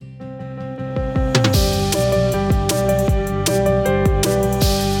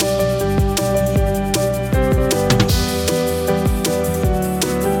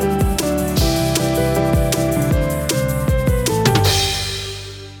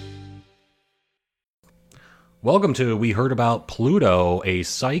Welcome to We Heard About Pluto, a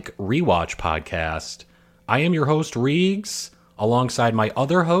psych rewatch podcast. I am your host, Reegs, alongside my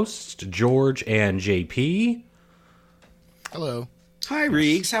other hosts, George and JP. Hello. Hi,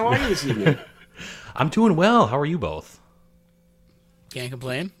 Reegs. How are you this evening? I'm doing well. How are you both? Can't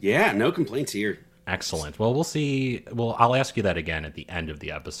complain. Yeah, no complaints here. Excellent. Well, we'll see. Well, I'll ask you that again at the end of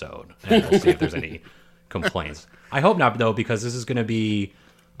the episode, and we'll see if there's any complaints. I hope not, though, because this is going to be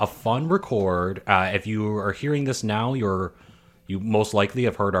a fun record. If you are hearing this now, you most likely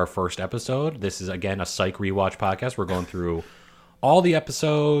have heard our first episode. This is, again, a psych rewatch podcast. We're going through all the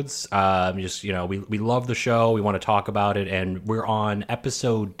episodes. We love the show. We want to talk about it, and we're on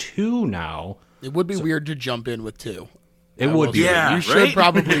episode 2 now. It would be weird to jump in with 2. It would be. Yeah, You should right?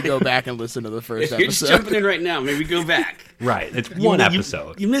 probably go back and listen to the first If you're just episode. jumping in right now, maybe go back. Right. It's one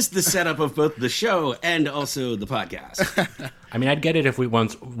episode. You missed the setup of both the show and also the podcast. I mean, I'd get it if we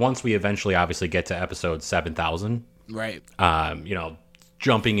once we eventually obviously get to episode 7,000. Right.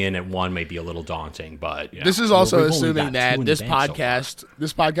 Jumping in at 1 may be a little daunting, but This is also we've only assuming got that 2 in this the bank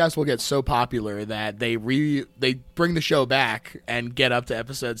so podcast will get so popular that they bring the show back and get up to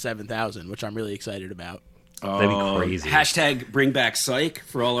episode 7,000, which I'm really excited about. That'd be crazy. Hashtag bring back psych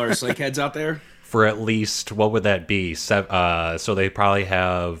for all our psych heads out there. For at least, what would that be? So they probably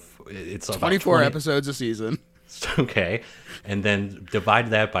have, it's about 24 episodes a season. Okay. And then divide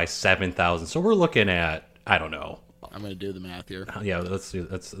that by 7,000. So we're looking at, I don't know. I'm going to do the math here. Yeah, that's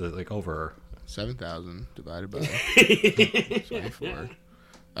like over 7,000 divided by 24.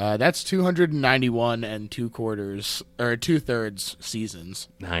 That's 291 and 2/3 seasons.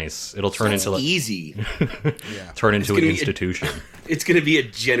 nice. It'll turn That's into easy. turn into an gonna be institution. It's going to be a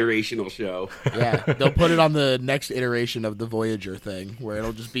generational show. Yeah, they'll put it on the next iteration of the Voyager thing, where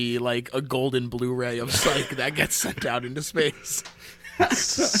it'll just be like a golden Blu-ray of Psych that gets sent out into space.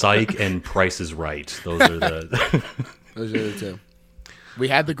 Psych and Price is Right. Those are the Those are the two. We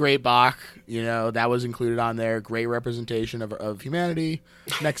had the Great Bach, that was included on there. Great representation of humanity.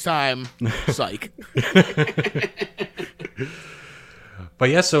 Next time, Psych. But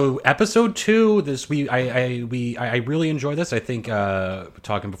yeah, so episode 2, I really enjoyed this. I think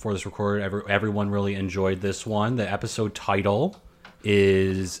talking before this record, everyone really enjoyed this one. The episode title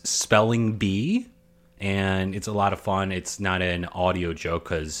is Spelling Bee, and it's a lot of fun. It's not an audio joke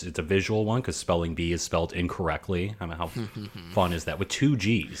because it's a visual one, because spelling bee is spelled incorrectly. I mean, how fun is that? With 2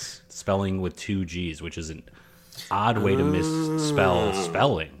 G's, spelling with 2 G's, which is an odd way to misspell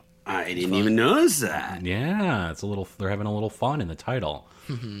spelling. I didn't even notice that. Yeah, they're having a little fun in the title.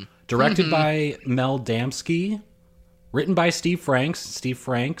 Directed by Mel Damsky, written by Steve Franks. Steve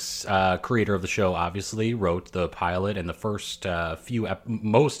Franks, creator of the show, obviously wrote the pilot and the first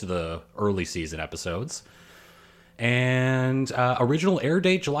most of the early season episodes. And original air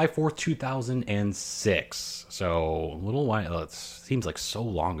date July 4th, 2006. So a little while. It seems like so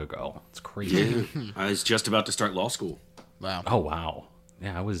long ago. It's crazy. I was just about to start law school. Wow. Oh wow.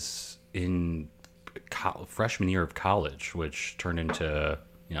 Yeah, I was in freshman year of college, which turned into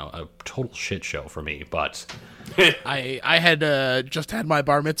a total shit show for me. But I had just had my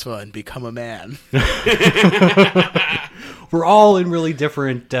bar mitzvah and become a man. we're all in really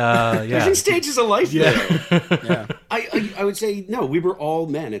different. Different stages of life there. Yeah. I would say, no, we were all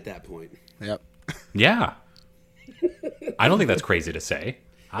men at that point. Yep. Yeah. I don't think that's crazy to say.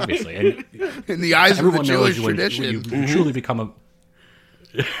 Obviously, and In the eyes of the everyone knows Jewish when tradition. you truly become a.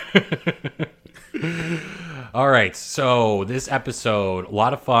 All right, so this episode, a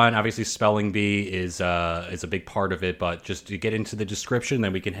lot of fun. Obviously, spelling bee is a big part of it, but just to get into the description,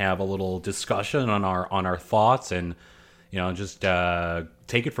 then we can have a little discussion on our thoughts and just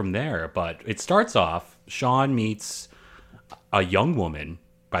take it from there. But it starts off. Sean meets a young woman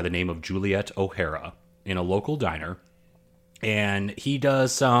by the name of Juliet O'Hara in a local diner, and he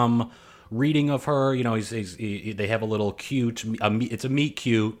does some reading of her. They have a little cute. It's a meet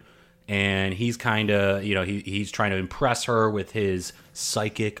cute. And he's kind of, he's trying to impress her with his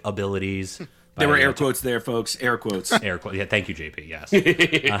psychic abilities. There were air quotes there, folks. Air quotes. Air quotes. Yeah, thank you, JP. Yes.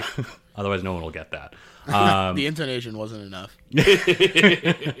 Otherwise, no one will get that. The intonation wasn't enough.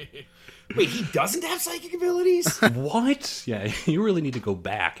 Wait, he doesn't have psychic abilities? What? Yeah, you really need to go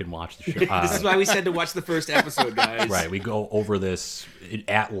back and watch the show. This is why we said to watch the first episode, guys. Right, we go over this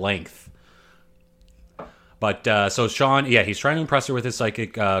at length. But so Sean, he's trying to impress her with his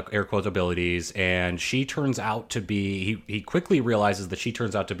psychic air quotes abilities, and she turns out to be. He quickly realizes that she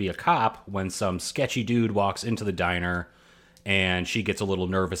turns out to be a cop when some sketchy dude walks into the diner, and she gets a little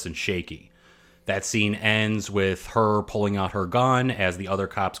nervous and shaky. That scene ends with her pulling out her gun as the other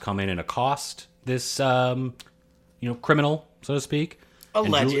cops come in and accost this, criminal, so to speak.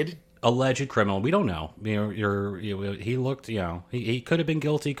 Alleged. alleged criminal. We don't know. He looked. He could have been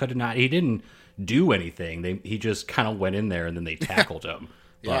guilty. Could have not. He didn't do anything. He just kind of went in there and then they tackled him.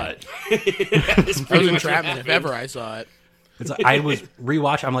 But That was entrapment if ever I saw it. it's like, I was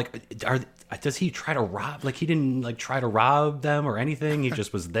rewatching. I'm like, does he try to rob? Like he didn't try to rob them or anything. He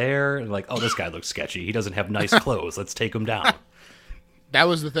just was there. And like, oh, this guy looks sketchy. He doesn't have nice clothes. Let's take him down. That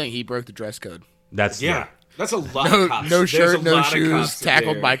was the thing. He broke the dress code. That's Yeah. That's a lot of cops. No There's shirt, a no lot of shoes, cops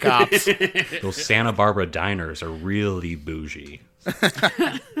tackled there. by cops. Those Santa Barbara diners are really bougie.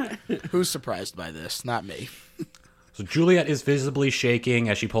 Who's surprised by this? Not me. So Juliet is visibly shaking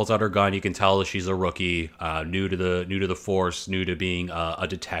as she pulls out her gun. You can tell that she's a rookie, new to the force, new to being a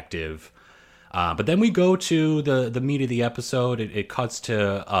detective. But then we go to the meat of the episode. It cuts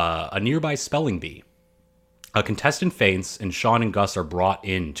to a nearby spelling bee. A contestant faints, and Sean and Gus are brought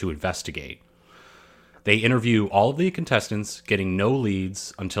in to investigate. They interview all of the contestants, getting no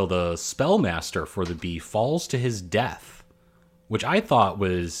leads until the spellmaster for the bee falls to his death, which I thought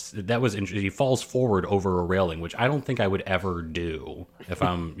was interesting. He falls forward over a railing, which I don't think I would ever do if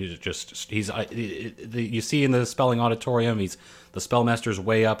I'm you see in the spelling auditorium, the spellmaster's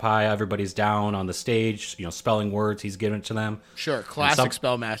way up high, everybody's down on the stage, spelling words, he's giving it to them. Sure, classic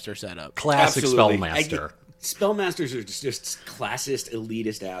spellmaster setup. Classic Absolutely. spellmaster. Spellmasters are just classist,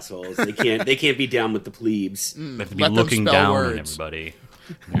 elitist assholes. They can't be down with the plebes. They have to be Let them looking spell down on words. everybody.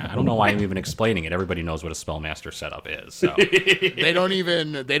 Yeah, I don't know why I'm even explaining it. Everybody knows what a spellmaster setup is. So They don't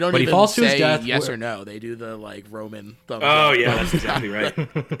even he falls to his say death yes where- or no. They do the Roman thumbs Oh up. yeah, that's exactly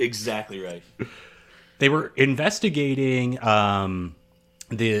right. Exactly right. they were investigating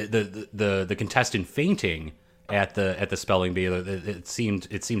the contestant fainting at the spelling bee. It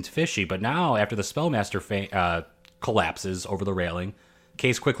seemed fishy, but now after the spellmaster collapses over the railing,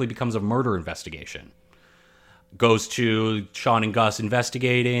 case quickly becomes a murder investigation. Goes to Sean and Gus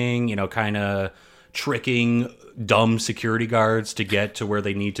investigating, kind of tricking dumb security guards to get to where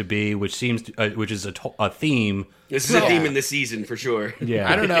they need to be, which is a theme. This is a theme in this season for sure. Yeah,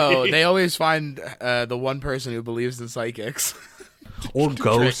 I don't know. They always find the one person who believes in psychics. or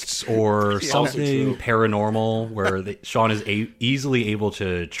ghosts or something true. paranormal where Sean is easily able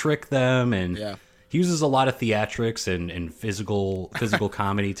to trick them, and he uses a lot of theatrics and physical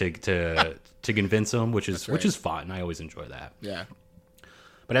comedy to convince them, which is fun. I always enjoy that. Yeah.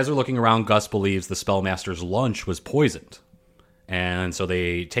 But as they're looking around, Gus believes the spellmaster's lunch was poisoned, and so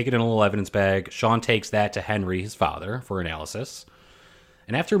they take it in a little evidence bag. Sean takes that to Henry, his father, for analysis,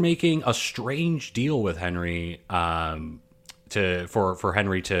 and after making a strange deal with Henry, for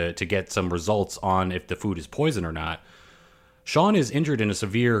Henry to get some results on if the food is poison or not, Sean is injured in a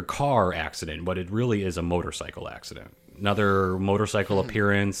severe car accident, but it really is a motorcycle accident. Another motorcycle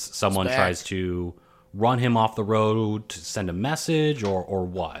appearance. Someone tries to run him off the road to send a message or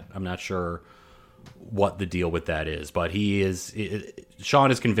what. I'm not sure what the deal with that is, but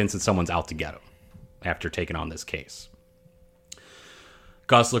Sean is convinced that someone's out to get him after taking on this case.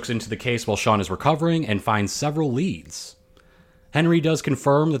 Gus looks into the case while Sean is recovering and finds several leads. Henry does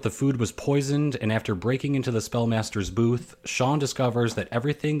confirm that the food was poisoned, and after breaking into the spellmaster's booth, Sean discovers that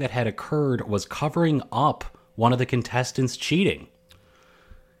everything that had occurred was covering up one of the contestants cheating.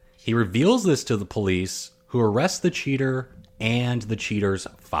 He reveals this to the police, who arrest the cheater and the cheater's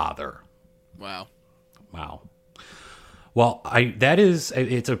father. Wow. Well,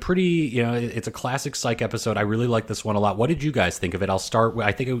 it's a pretty, it's a classic Psych episode. I really like this one a lot. What did you guys think of it?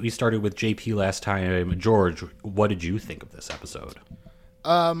 I think we started with JP last time. George, what did you think of this episode?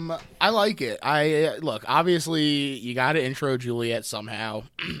 I like it. Look, obviously you got to intro Juliet somehow.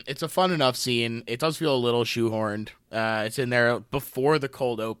 It's a fun enough scene. It does feel a little shoehorned. It's in there before the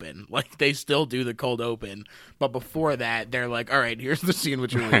cold open. Like, they still do the cold open, but before that, they're like, all right, here's the scene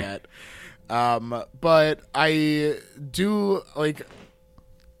with Juliet. But I do like,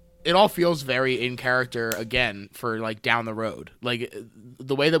 it all feels very in character again for like down the road. Like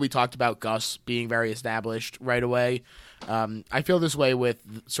the way that we talked about Gus being very established right away. I feel this way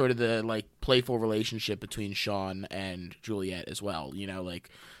with sort of the like playful relationship between Sean and Juliet as well. Like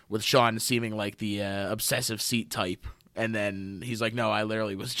with Sean seeming like the obsessive seat type, and then he's like, no, I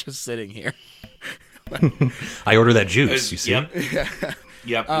literally was just sitting here. I ordered that juice, you see? Yep.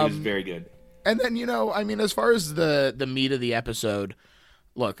 Yep. It was very good. And then, as far as the meat of the episode,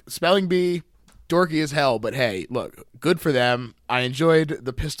 look, Spelling Bee, dorky as hell, but hey, look, good for them. I enjoyed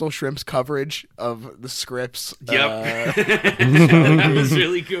the Pistol Shrimps coverage of the scripts. Yep. That was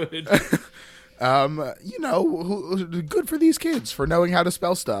really good. Good for these kids for knowing how to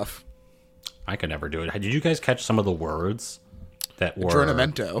spell stuff. I could never do it. Did you guys catch some of the words that were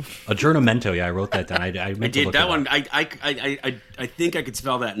Giornamento. A giornamento. Yeah, I wrote that down. I meant to did look that it one. up. I think I could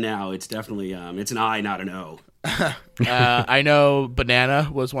spell that now. It's definitely it's an I, not an O. I know banana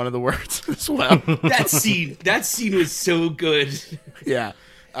was one of the words as well. That scene was so good. Yeah.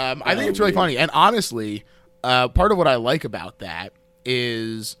 I think it's really funny. And honestly, part of what I like about that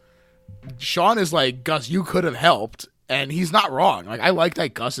is Sean is like, Gus, you could have helped. And he's not wrong. Like, I like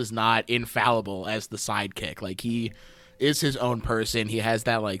that Gus is not infallible as the sidekick. Like, he is his own person. He has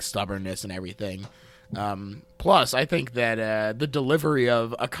that, like, stubbornness and everything. Plus, I think that the delivery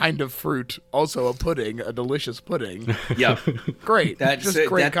of a kind of fruit, also a pudding, a delicious pudding. Yeah. Great. That's just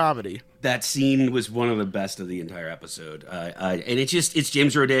great comedy. That scene was one of the best of the entire episode. And it's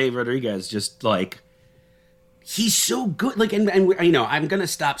James Rodriguez, just like, he's so good. Like, and you know, I'm gonna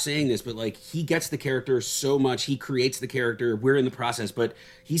stop saying this, but like, he gets the character so much. He creates the character. We're in the process, but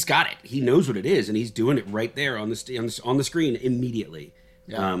he's got it. He knows what it is, and he's doing it right there on the screen immediately.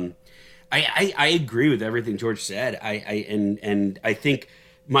 Yeah. I agree with everything George said. I think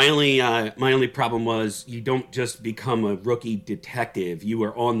my only problem was you don't just become a rookie detective. You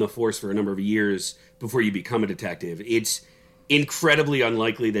are on the force for a number of years before you become a detective. It's incredibly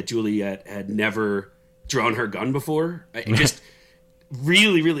unlikely that Juliet had never drawn her gun before. Just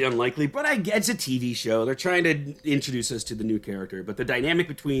really, really unlikely. But it's a TV show. They're trying to introduce us to the new character. But the dynamic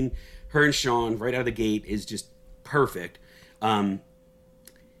between her and Sean right out of the gate is just perfect.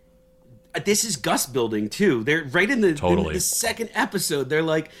 This is Gus building too. They're right in the second episode. They're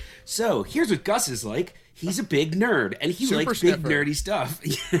like, so here's what Gus is like. He's a big nerd, and he Super likes sniffer. big nerdy stuff.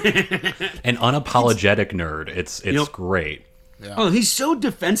 An unapologetic nerd. It's great. Yeah. Oh, he's so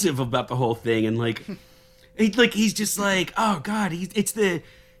defensive about the whole thing, and like he's just like, oh god, he's the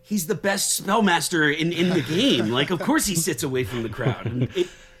best spellmaster in the game. Like, of course he sits away from the crowd. And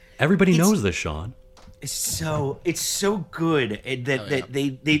Everybody knows this, Sean. it's so good that they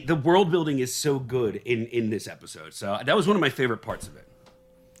the world building is so good in this episode. So that was one of my favorite parts of it.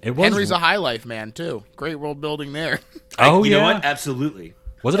 It was. Henry's a high life man, too. Great world building there. Oh, You yeah. know what? Absolutely.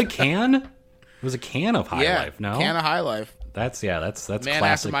 Was it a can? It was a can of High Yeah, Life. No, can of High Life. That's Man classic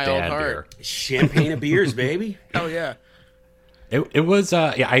after my old dad beer. heart. Champagne of beers, baby. Oh, yeah. It was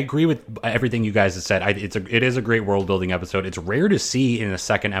yeah, I agree with everything you guys have said. It is a great world building episode. It's rare to see in a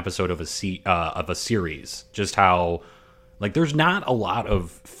second episode of a series just how like there's not a lot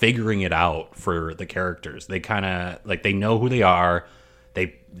of figuring it out for the characters. They kind of like they know who they are.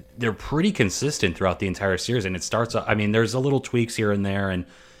 They're pretty consistent throughout the entire series, and it starts. I mean, there's a little tweaks here and there, and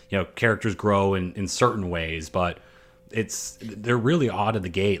you know characters grow in certain ways, but they're really out of the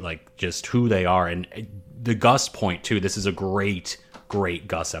gate, like just who they are. And the Gus point too. This is a great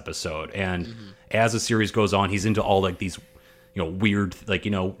Gus episode, and as the series goes on, he's into all like these weird like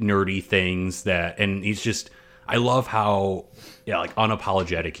nerdy things and he's just. I love how like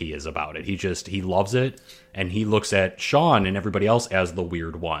unapologetic he is about it. He loves it, and he looks at Sean and everybody else as the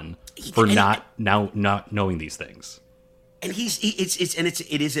weird one for not knowing these things. And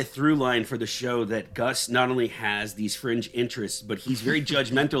it is a through line for the show that Gus not only has these fringe interests, but he's very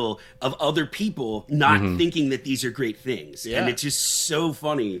judgmental of other people not thinking that these are great things. Yeah. And it's just so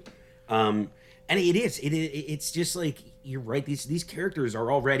funny. And it's just like, you're right. These characters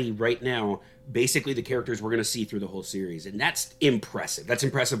are already right now basically the characters we're going to see through the whole series. And that's impressive. That's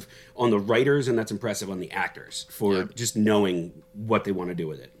impressive on the writers, and that's impressive on the actors for just knowing what they want to do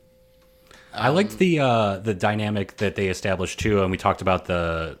with it. I liked the dynamic that they established too, and we talked about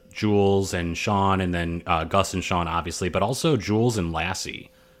the Jules and Sean, and then Gus and Sean, obviously, but also Jules and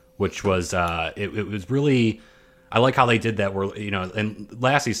Lassie, which was it was really. I like how they did that. Where and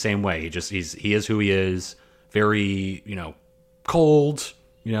Lassie's same way. He is who he is. Very cold.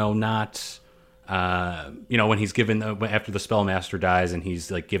 Not. When he's given after the Spellmaster dies, and he's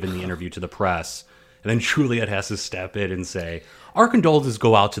like given the interview to the press. And then Juliet has to step in and say, our condolences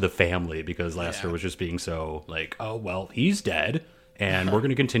go out to the family, because Lester was just being so like, oh, well, he's dead, and we're going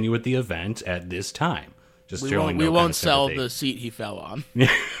to continue with the event at this time. Just We won't sell the seat he fell on.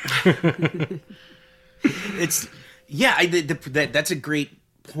 That's a great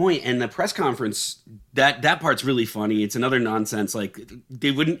point. And the press conference, that part's really funny. It's another nonsense. Like,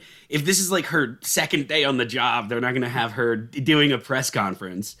 they wouldn't, if this is like her second day on the job, they're not going to have her doing a press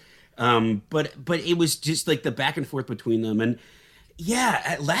conference. But it was just like the back and forth between them, and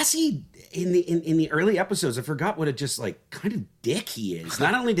Lassie in the early episodes, I forgot what a just like kind of dick he is.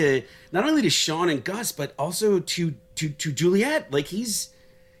 Not only to Sean and Gus, but also to Juliet. Like he's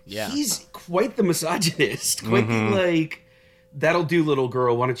quite the misogynist, quite the like, that'll do, little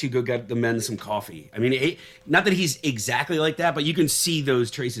girl. Why don't you go get the men some coffee? I mean, not that he's exactly like that, but you can see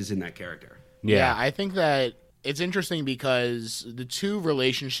those traces in that character. Yeah, I think that it's interesting because the two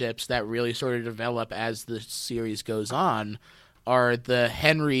relationships that really sort of develop as the series goes on are the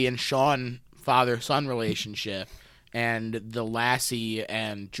Henry and Sean father-son relationship and the Lassie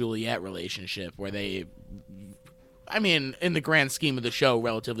and Juliet relationship, where they, I mean, in the grand scheme of the show,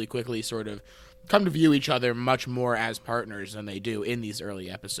 relatively quickly sort of come to view each other much more as partners than they do in these early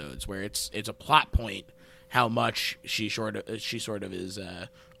episodes, where it's a plot point how much she sort of is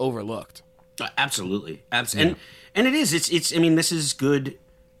overlooked. Absolutely. And it is. It's. I mean, this is good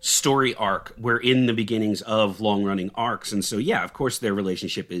story arc. We're in the beginnings of long running arcs, and so yeah, of course, their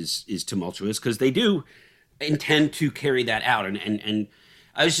relationship is tumultuous because they do intend to carry that out. And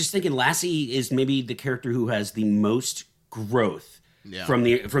I was just thinking, Lassie is maybe the character who has the most growth. Yeah. From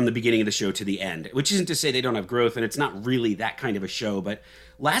the beginning of the show to the end, which isn't to say they don't have growth, and it's not really that kind of a show, but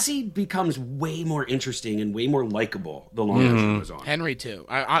Lassie becomes way more interesting and way more likable the longer the show goes on. Henry too.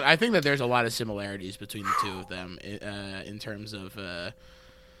 I think that there's a lot of similarities between the two of them in terms of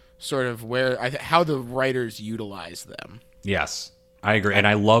sort of how the writers utilize them. Yes, I agree, and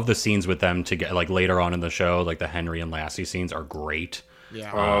I love the scenes with them together. Like later on in the show, like the Henry and Lassie scenes are great.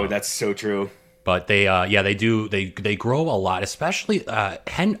 Yeah. Oh, that's so true. But they grow a lot, especially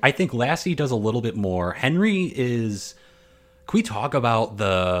I think Lassie does a little bit more. Henry is. Can we talk about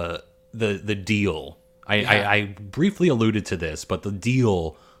the deal? I briefly alluded to this, but the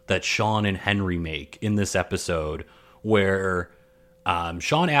deal that Sean and Henry make in this episode, where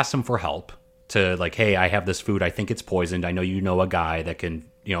Sean asks him for help to like, hey, I have this food, I think it's poisoned. I know you know a guy that can,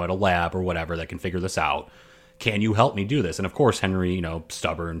 at a lab or whatever that can figure this out. Can you help me do this? And of course, Henry,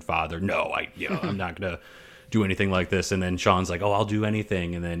 stubborn father, no, I'm not gonna do anything like this. And then Sean's like, oh, I'll do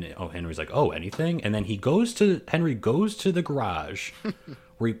anything. And then Henry's like, oh, anything. And then Henry goes to the garage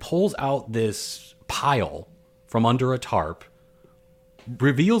where he pulls out this pile from under a tarp,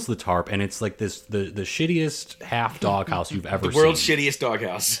 reveals the tarp, and it's like this the shittiest half doghouse you've ever seen. The world's shittiest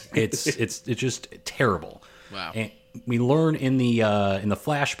doghouse. It's just terrible. Wow. And we learn in the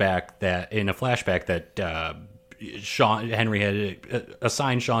flashback that Henry had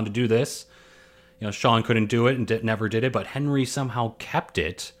assigned Sean to do this. Sean couldn't do it and never did it, but Henry somehow kept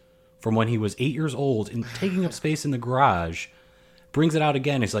it from when he was 8 years old and taking up space in the garage. Brings it out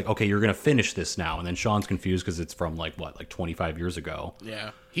again. He's like, okay, you're going to finish this now. And then Sean's confused because it's from like 25 years ago.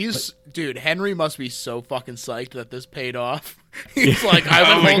 Yeah. Dude, Henry must be so fucking psyched that this paid off. He's like, I've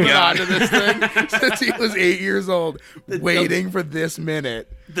been holding on to this thing since he was 8 years old, waiting for this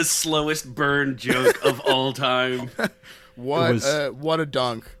minute. The slowest burn joke of all time. What a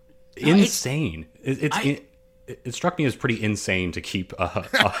dunk. Insane. It struck me as pretty insane to keep a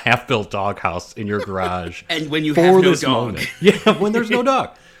half-built doghouse in your garage. And when you have no dog. Moment. Yeah, when there's no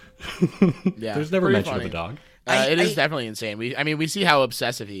dog. Yeah, there's never mention of a dog. It is definitely insane. We see how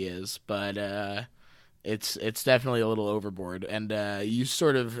obsessive he is, but it's definitely a little overboard. And you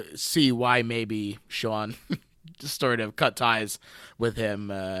sort of see why maybe Sean just sort of cut ties with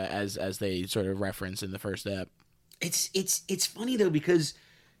him as they sort of reference in the first ep. It's funny though, because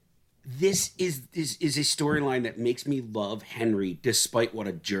this is a storyline that makes me love Henry despite what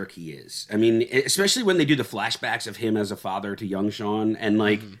a jerk he is. I mean, especially when they do the flashbacks of him as a father to young Sean, and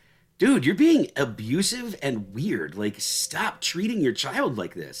like, dude, you're being abusive and weird. Like, stop treating your child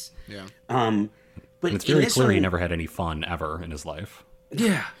like this. Yeah. But and it's very clear he never had any fun ever in his life.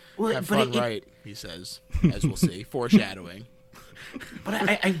 Yeah. Well, have fun, right? He says, as we'll see, foreshadowing. But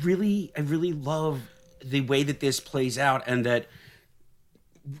I really love the way that this plays out, and that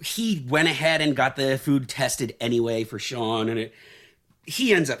he went ahead and got the food tested anyway for Sean, and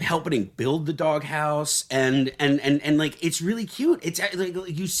he ends up helping him build the doghouse, and like, it's really cute. It's like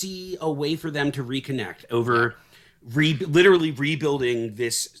you see a way for them to reconnect over literally rebuilding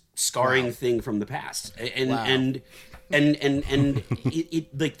this scarring thing from the past, and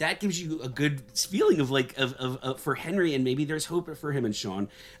it like, that gives you a good feeling of like of for Henry, and maybe there's hope for him and Sean.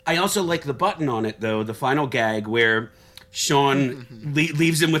 I also like the button on it though, the final gag where Sean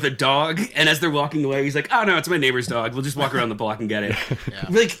leaves him with a dog, and as they're walking away, he's like, "Oh no, it's my neighbor's dog. We'll just walk around the block and get it." Yeah.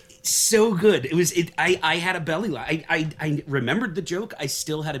 Like, so good. It was. I had a belly laugh. I remembered the joke. I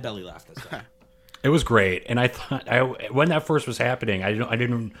still had a belly laugh this time. It was great, and I thought when that first was happening, I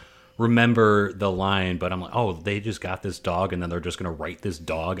didn't remember the line, but I'm like, oh, they just got this dog, and then they're just gonna write this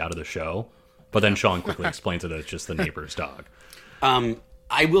dog out of the show. But then Sean quickly explains it as just the neighbor's dog.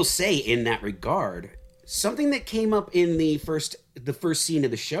 I will say in that regard, something that came up in the first scene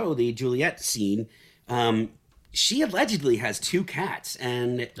of the show, the Juliet scene, she allegedly has 2 cats,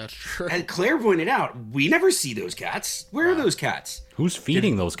 and that's true. As Claire pointed out, we never see those cats. Where are those cats? Who's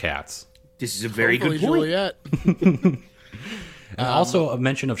feeding those cats? This is a very good point. Juliet. And also a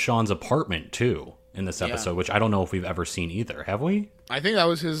mention of Sean's apartment too. in this episode, which I don't know if we've ever seen either. Have we? I think that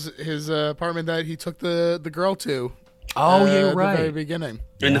was his apartment that he took the girl to. Oh, yeah, you're right. At the very beginning.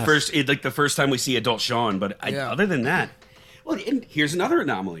 In the first time we see adult Sean, but other than that, well, and here's another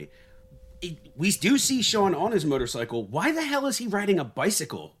anomaly. We do see Sean on his motorcycle. Why the hell is he riding a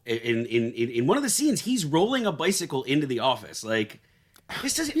bicycle? In one of the scenes, he's rolling a bicycle into the office. Like,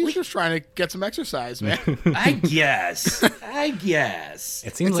 this doesn't. He's just trying to get some exercise, man. I guess.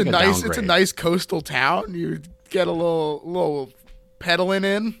 It seems like It's a nice coastal town. You get a little pedaling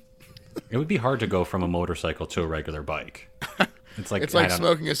in. It would be hard to go from a motorcycle to a regular bike. It's like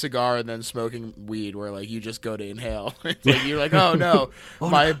smoking a cigar and then smoking weed, where like you just go to inhale. It's like you're like, oh no,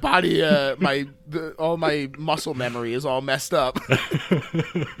 my body, all my muscle memory is all messed up.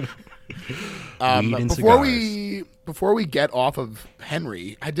 Before we get off of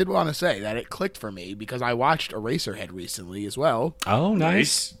Henry, I did want to say that it clicked for me because I watched Eraserhead recently as well. Oh,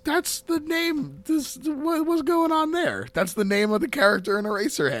 nice. That's the name. What's going on there? That's the name of the character in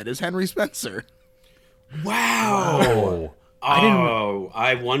Eraserhead, is Henry Spencer. Wow.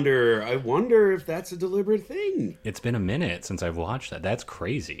 I wonder if that's a deliberate thing. It's been a minute since I've watched that. That's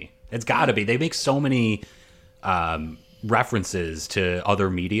crazy. It's got to be. They make so many references to other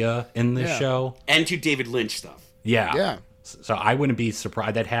media in this show. And to David Lynch stuff. Yeah. Yeah. So I wouldn't be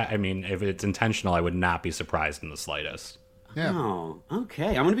surprised. If it's intentional, I would not be surprised in the slightest. Yeah. Oh, okay.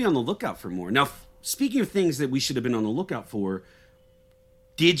 I'm going to be on the lookout for more. Now, speaking of things that we should have been on the lookout for,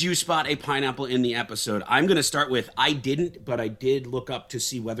 did you spot a pineapple in the episode? I'm going to start with, I didn't, but I did look up to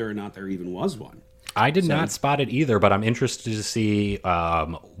see whether or not there even was one. I did not spot it either, but I'm interested to see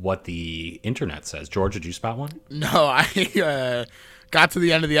what the internet says. George, did you spot one? No, I got to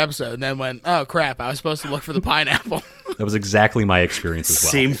the end of the episode and then went, oh crap, I was supposed to look for the pineapple. That was exactly my experience as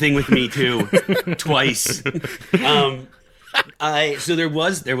well. Same thing with me too, twice. So there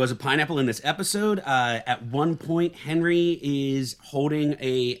was a pineapple in this episode. At one point, Henry is holding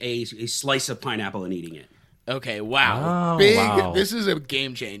a slice of pineapple and eating it. Okay, wow. Oh, wow. This is a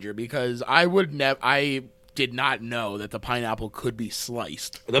game changer because I did not know that the pineapple could be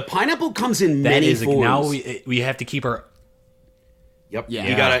sliced. The pineapple comes in many forms. Now we have to keep our... Yep. Yeah.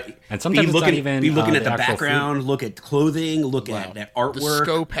 You gotta and sometimes be looking, it's not even, be looking at the the actual background, look at clothing, look at that artwork. The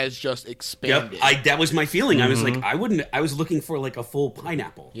scope has just expanded. Yep. That was my feeling. I was like, I was looking for like a full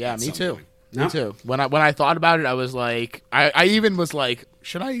pineapple. Yeah, me too. No? Me too. When I thought about it, I was like, I even was like,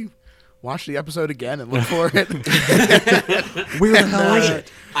 should I watch the episode again and look for it? Where the hell is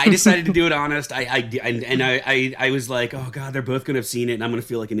it? I decided to do it honest. I was like, oh god, they're both gonna have seen it, and I'm gonna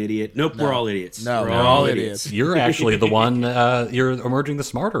feel like an idiot. Nope, we're all idiots. No, we're we're all idiots. You're actually the one. You're emerging the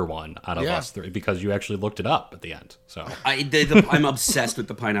smarter one out of us three because you actually looked it up at the end. So I'm obsessed with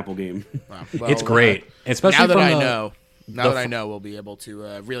the pineapple game. Well, it's great, especially now that from I know. Now that I know, we'll be able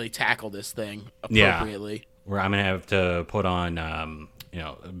to really tackle this thing appropriately. Where I'm gonna have to put on,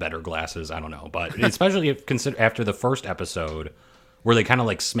 better glasses. I don't know, but especially if consider after the first episode, where they kind of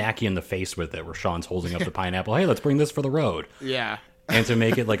like smack you in the face with it, where Sean's holding up the pineapple. Hey, let's bring this for the road. Yeah. And to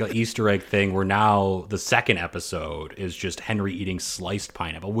make it like an Easter egg thing, where now the second episode is just Henry eating sliced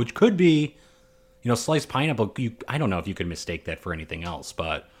pineapple, which could be, sliced pineapple. I don't know if you could mistake that for anything else,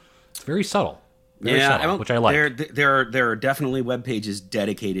 but it's very subtle. Subtle, which I like. There are definitely web pages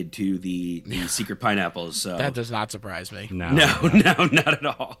dedicated to the secret pineapples. So. That does not surprise me. No, not at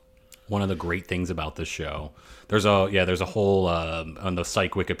all. One of the great things about this show, there's a whole on the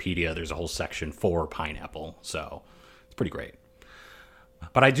Psych Wikipedia. There's a whole section for pineapple, so it's pretty great.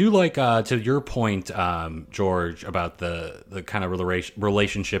 But I do like to your point, George, about the kind of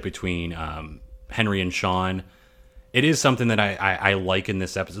relationship between Henry and Sean. It is something that I like in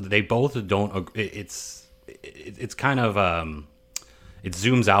this episode. They both don't. It's kind of it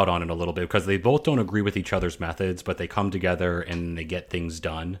zooms out on it a little bit because they both don't agree with each other's methods, but they come together and they get things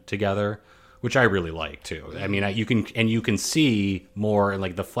done together, which I really like too. I mean, you can see more in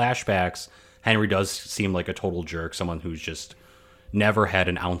like the flashbacks. Henry does seem like a total jerk, someone who's just never had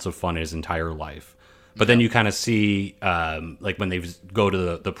an ounce of fun in his entire life. But then you kind of see, like when they go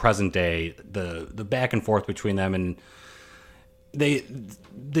to the present day, the back and forth between them, and the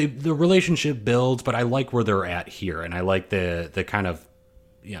relationship builds. But I like where they're at here, and I like the kind of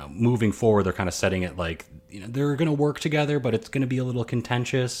moving forward. They're kind of setting it like they're going to work together, but it's going to be a little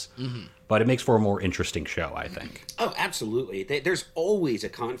contentious. Mm-hmm. But it makes for a more interesting show, I think. Oh, absolutely. There's always a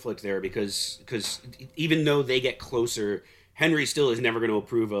conflict there because even though they get closer, Henry still is never going to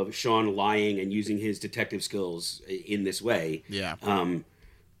approve of Sean lying and using his detective skills in this way. Yeah.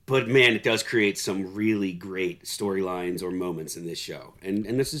 But man, it does create some really great storylines or moments in this show. And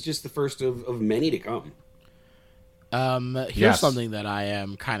this is just the first of many to come. Here's something that I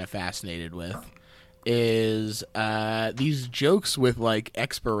am kind of fascinated with. is these jokes with like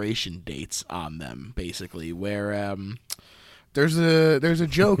expiration dates on them, basically, where there's a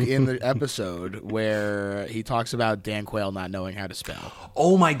joke in the episode where he talks about Dan Quayle not knowing how to spell.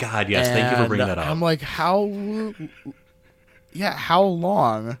 Oh my God! Yes, thank you for bringing that up. I'm like, how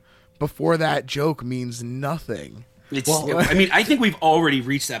long before that joke means nothing? I mean, I think we've already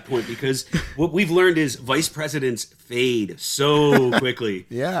reached that point because what we've learned is vice presidents fade so quickly.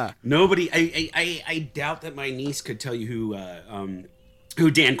 Yeah. Nobody. I doubt that my niece could tell you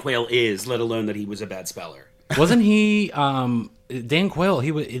who Dan Quayle is, let alone that he was a bad speller. Wasn't he Dan Quayle?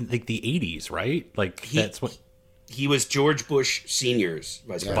 He was in like the 80s, right? Like that's what he was. George Bush Senior's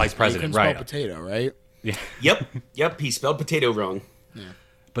vice president. Vice president, He right? couldn't spell potato, right? Yeah. Yep. He spelled potato wrong. Yeah.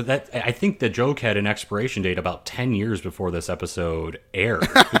 But I think the joke had an expiration date about 10 years before this episode aired.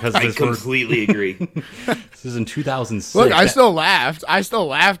 Because I completely agree. This is in 2006. Look, I still laughed. I still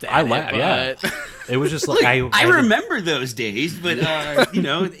laughed at it. Yeah. It was just like Look, I remember those days, but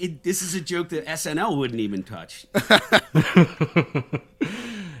this is a joke that SNL wouldn't even touch.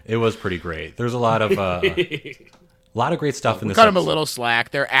 It was pretty great. There's a lot of great stuff in this. Cut him a episode. little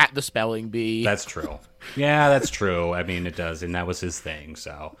slack. They're at the spelling bee. That's true. Yeah, that's true. I mean, it does, and that was his thing.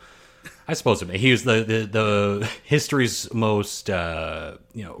 So, I suppose he was the history's most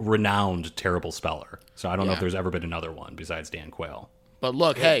renowned terrible speller. So I don't know if there's ever been another one besides Dan Quayle. But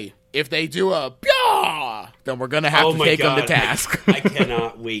look, hey, if they do a "Pyah!" then we're gonna have to take them to task. I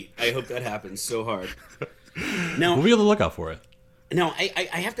cannot wait. I hope that happens so hard. Now We'll be on the lookout for it. Now, I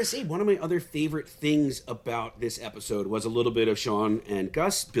have to say, one of my other favorite things about this episode was a little bit of Sean and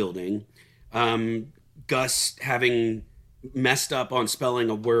Gus building. Gus having messed up on spelling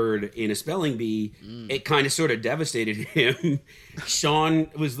a word in a spelling bee, it kind of sort of devastated him. Sean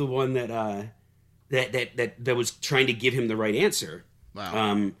was the one that was trying to give him the right answer.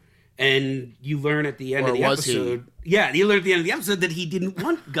 Wow. And you learn at the end of the episode. Yeah, you learn at the end of the episode that he didn't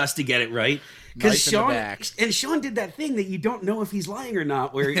want Gus to get it right. Because Sean did that thing that you don't know if he's lying or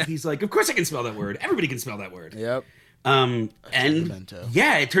not, where he's like, of course I can spell that word. Everybody can spell that word. Yep. And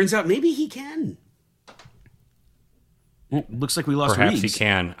yeah, it turns out maybe he can. Well, looks like we lost Perhaps Reeves. he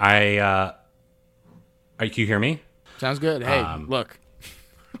can. Can you hear me? Sounds good. Hey, look.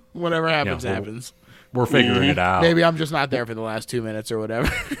 Whatever happens, happens. We're figuring it out. Maybe I'm just not there for the last 2 minutes or whatever.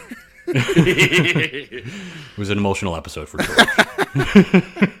 It was an emotional episode for George.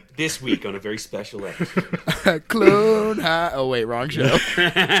 This week on a very special episode. Clone High. Oh, wait, wrong show.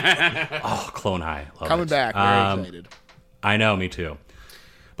 Clone High. Love Coming it. back. Very excited. I know, me too.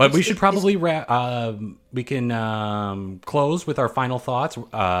 But we should probably we can close with our final thoughts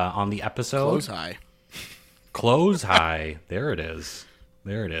on the episode. Close high. Close high. There it is.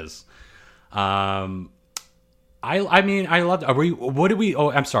 I mean, I loved. What did we?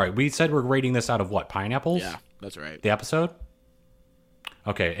 Oh, I'm sorry. We said we're rating this out of what? Pineapples? Yeah, that's right. The episode.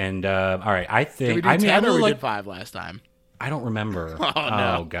 Okay, and all right. I think. Did we do 10 or we really did 5 last time? I don't remember. Oh,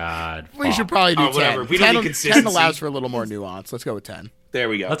 no. Oh God. We should probably do 10. Whatever. We don't need 10 consistency. allows for a little more nuance. Let's go with 10. There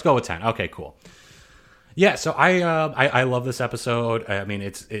we go. Let's go with 10. Okay, cool. Yeah, so I love this episode. I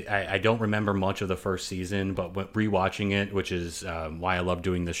mean, I don't remember much of the first season, but rewatching it, which is why I love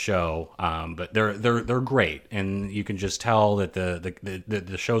doing the show. But they're great, and you can just tell that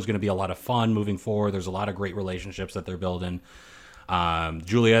the show's going to be a lot of fun moving forward. There's a lot of great relationships that they're building.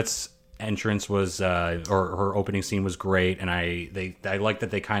 Juliet's entrance was or her opening scene was great, and I like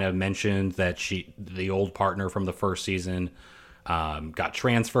that they kind of mentioned that the old partner from the first season got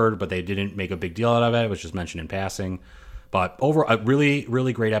transferred, but they didn't make a big deal out of it. It was just mentioned in passing. But over a really,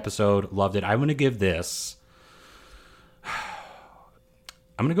 really great episode. Loved it. I'm going to give this.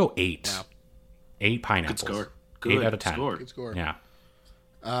 I'm going to go 8. Yeah. 8 pineapples. Good score. 8 out of 10. Good score. Yeah.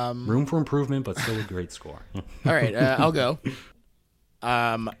 Room for improvement, but still a great score. All right, I'll go.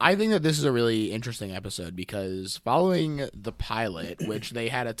 I think that this is a really interesting episode because following the pilot, which they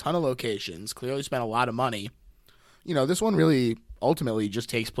had a ton of locations, clearly spent a lot of money, this one really ultimately just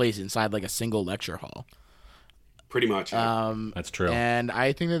takes place inside like a single lecture hall. Pretty much. That's true. And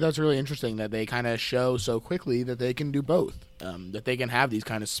I think that that's really interesting that they kind of show so quickly that they can do both, that they can have these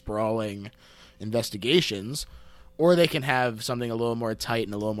kind of sprawling investigations, or they can have something a little more tight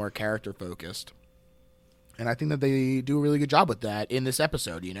and a little more character focused. And I think that they do a really good job with that in this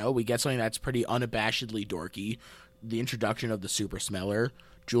episode. We get something that's pretty unabashedly dorky. The introduction of the super smeller.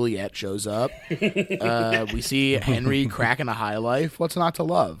 Juliet shows up. We see Henry cracking a high life. What's not to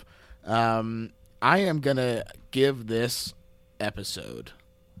love? I am going to give this episode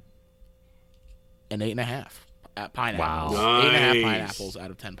an 8.5 pineapples. Wow. 8.5 pineapples out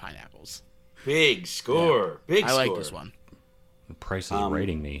of 10 pineapples. Big score. I like this one. The price is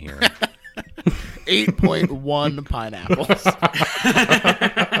rating me here. 8.1 pineapples.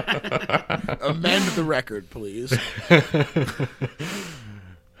 Amend the record, please.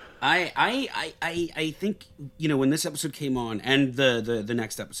 I think, you know, when this episode came on, and the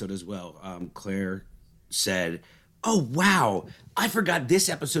next episode as well, Claire said, "Oh wow, I forgot this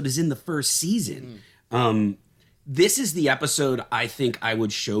episode is in the first season." This is the episode I think I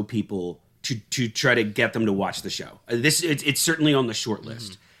would show people to try to get them to watch the show. It's certainly on the short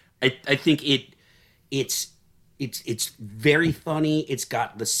list. I think it's very funny. It's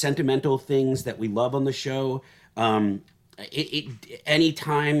got the sentimental things that we love on the show.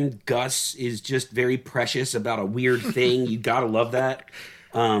 Anytime Gus is just very precious about a weird thing, you gotta love that.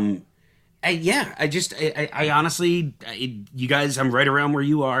 I honestly, you guys, I'm right around where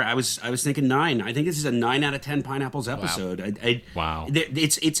you are. I was thinking 9. I think this is a 9 out of 10 Pineapples episode. Wow.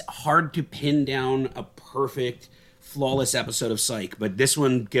 It's hard to pin down a perfect, flawless episode of Psych, but this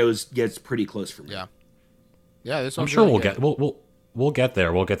one gets pretty close for me. Yeah. This I'm one's sure really we'll good. get we'll get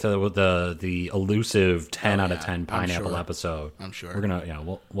there. We'll get to the elusive 10 out of 10 Pineapple sure. episode. I'm sure. We're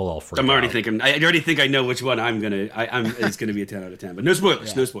gonna we'll all freak I'm already out. thinking. I already think I know which one it's gonna be a 10 out of 10. But no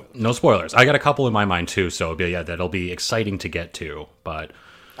spoilers. No spoilers. No spoilers. I got a couple in my mind too, so that'll be exciting to get to. But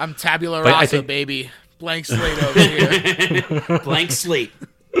I'm tabula But I rasa, think- baby. Blank slate over here. Blank slate.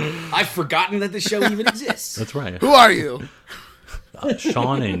 I've forgotten that the show even exists. that's right. Who are you?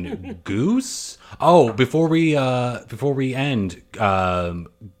 Sean and Goose. Oh, before we end,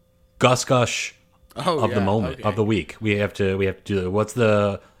 Gus Gush of the moment okay. of the week. We have to do what's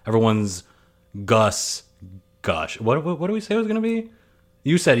everyone's Gus Gush. What do we say it was going to be?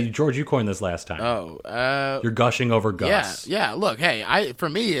 You said, George, you coined this last time. You're gushing over Gus. Yeah. Look, hey, for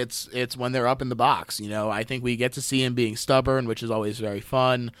me, it's when they're up in the box. You know, I think we get to see him being stubborn, which is always very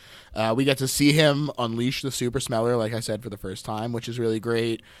fun. We get to see him unleash the super smeller, like I said, for the first time, which is really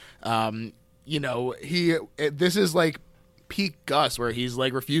great. You know, this is like peak Gus, where he's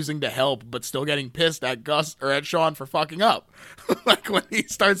like refusing to help, but still getting pissed at Gus or at Sean for fucking up. Like when he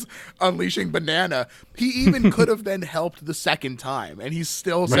starts unleashing Banana, he even could have then helped the second time, and he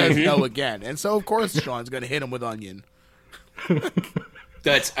still says no again. And so of course Sean's gonna hit him with onion. I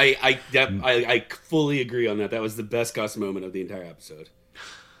fully agree on that. That was the best Gus moment of the entire episode.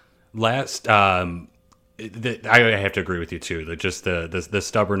 Last, I have to agree with you too. That just the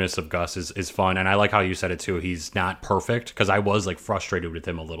stubbornness of Gus is fun, and I like how you said it too. He's not perfect, because I was like frustrated with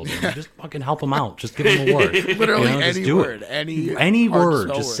him a little bit. Just fucking help him out. Just give him a word. Literally just any do word, it. any word.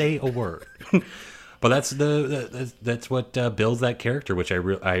 hard Just word. say a word. But that's what builds that character, which I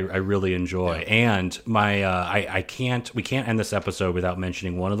really enjoy. Yeah. And we can't end this episode without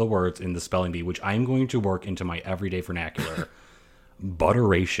mentioning one of the words in the spelling bee, which I'm going to work into my everyday vernacular.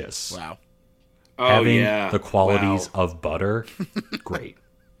 Butteracious. Wow. Having the qualities of butter, great.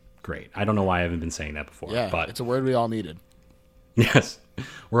 I don't know why I haven't been saying that before. Yeah, but it's a word we all needed. Yes,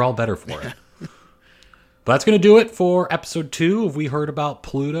 we're all better for it. But that's going to do it for episode 2 of We Heard About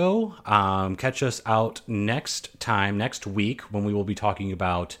Pluto. Catch us out next week, when we will be talking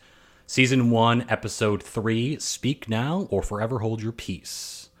about season 1, episode 3, Speak Now or Forever Hold Your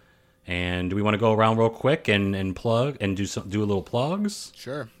Peace. And do we want to go around real quick and plug and do a little plugs?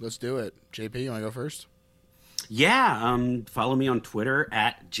 Sure, let's do it. JP, you want to go first? Yeah, follow me on Twitter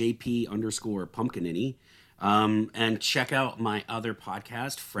at JP_Pumpkinini. And check out my other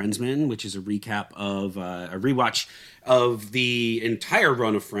podcast, Friendsman, which is a recap of a rewatch of the entire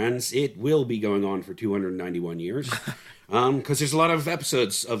run of Friends. It will be going on for 291 years, because there's a lot of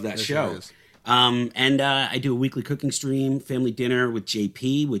episodes of that show. And I do a weekly cooking stream, Family Dinner with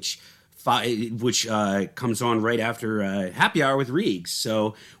JP, which comes on right after Happy Hour with Reegs.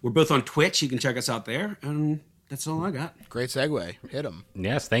 So we're both on Twitch. You can check us out there. That's all I got. Great segue. Hit him.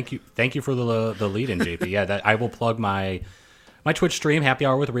 Yes, thank you for the lead in, JP. Yeah, that I will plug my Twitch stream, Happy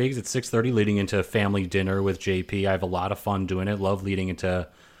Hour with Riggs, at 6:30, leading into Family Dinner with JP. I have a lot of fun doing it. Love leading into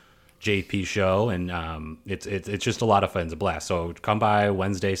JP show, and it's just a lot of fun. It's a blast. So come by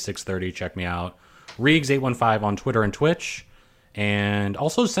Wednesday 6:30, check me out. Riggs815 on Twitter and Twitch, and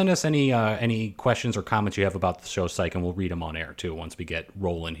also send us any questions or comments you have about the show, Psych, and we'll read them on air too once we get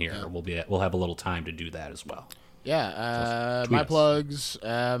rolling here. Yeah. We'll have a little time to do that as well. Yeah, my plugs.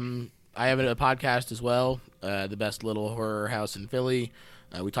 I have a podcast as well, The Best Little Horror House in Philly.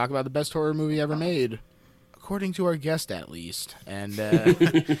 We talk about the best horror movie ever made, according to our guest at least. And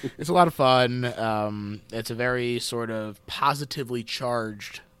it's a lot of fun. It's a very sort of positively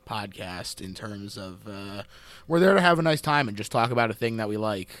charged podcast in terms of we're there to have a nice time and just talk about a thing that we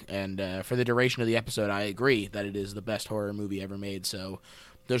like. And for the duration of the episode, I agree that it is the best horror movie ever made. So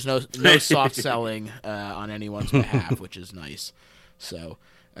there's no soft selling on anyone's behalf, which is nice. So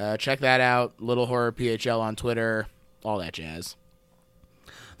Check that out. Little Horror PHL on Twitter, all that jazz.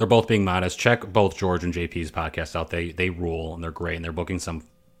 They're both being modest. Check both George and JP's podcast out. They rule, and they're great, and they're booking some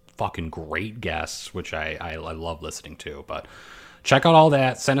fucking great guests, which I love listening to. But check out all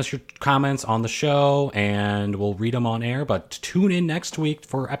that. Send us your comments on the show, and we'll read them on air. But tune in next week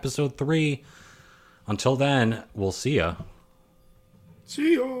for episode 3. Until then, we'll see ya.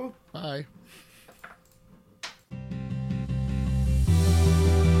 See ya. Bye.